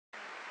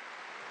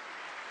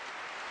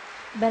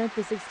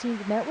Benedict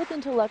XVI met with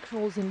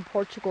intellectuals in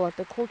Portugal at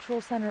the Cultural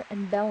Center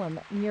in Belém,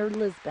 near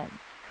Lisbon.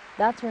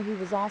 That's where he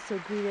was also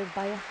greeted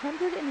by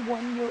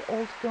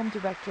 101-year-old film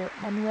director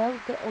Manuel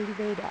de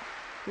Oliveira,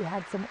 who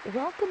had some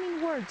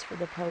welcoming words for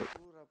the Pope.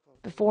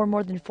 Before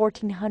more than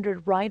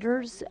 1,400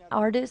 writers,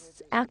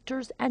 artists,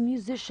 actors, and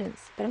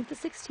musicians,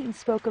 Benedict XVI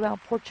spoke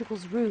about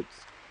Portugal's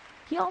roots.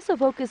 He also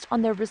focused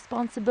on their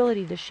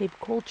responsibility to shape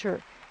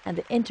culture and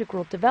the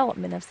integral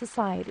development of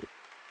society.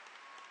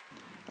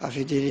 A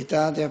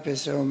fidelidade à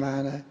pessoa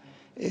humana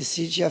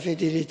exige a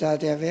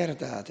fidelidade à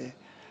verdade,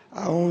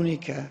 a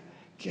única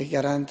que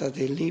garanta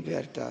de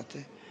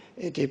liberdade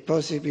e de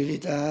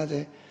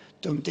possibilidade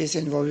de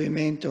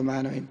desenvolvimento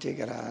humano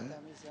integral.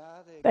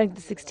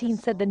 Benedict XVI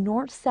said the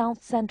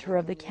North-South Center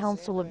of the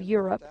Council of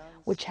Europe,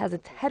 which has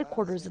its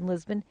headquarters in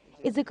Lisbon,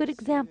 is a good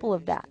example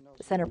of that.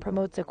 The center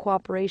promotes a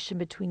cooperation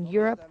between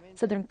Europe,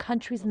 southern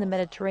countries in the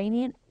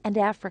Mediterranean, and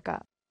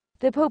Africa.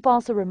 The Pope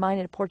also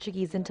reminded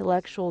Portuguese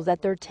intellectuals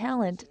that their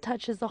talent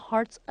touches the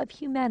hearts of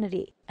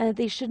humanity and that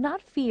they should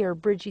not fear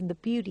bridging the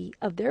beauty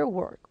of their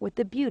work with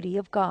the beauty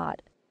of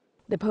God.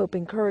 The Pope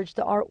encouraged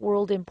the art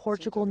world in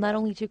Portugal not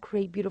only to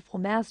create beautiful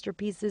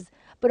masterpieces,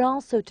 but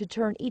also to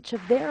turn each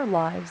of their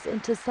lives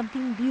into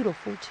something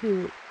beautiful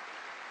too.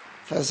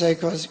 Fazer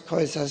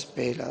coisas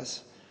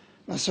belas,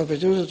 mas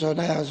sobretudo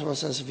tornar as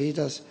vossas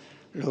vidas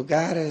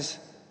lugares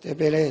de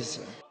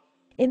beleza.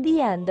 In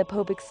the end, the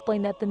Pope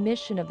explained that the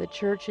mission of the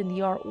Church in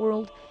the art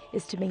world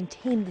is to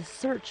maintain the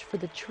search for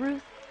the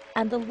truth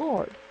and the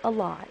Lord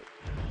alive.